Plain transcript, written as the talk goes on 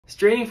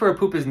Straining for a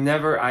poop is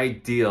never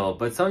ideal,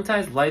 but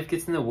sometimes life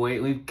gets in the way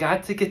and we've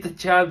got to get the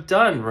job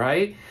done,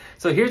 right?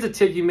 So here's a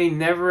tip you may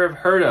never have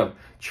heard of.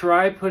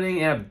 Try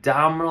putting an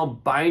abdominal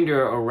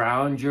binder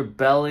around your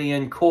belly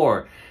and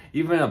core.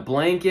 Even a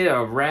blanket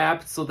or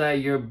wrap so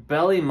that your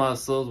belly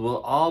muscles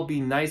will all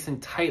be nice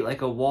and tight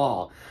like a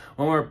wall.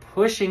 When we're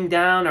pushing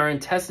down, our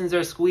intestines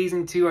are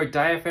squeezing too, our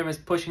diaphragm is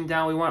pushing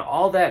down. We want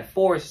all that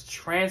force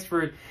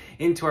transferred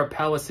into our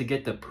pelvis to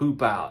get the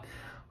poop out.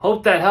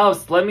 Hope that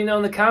helps. Let me know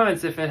in the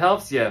comments if it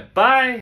helps you. Bye!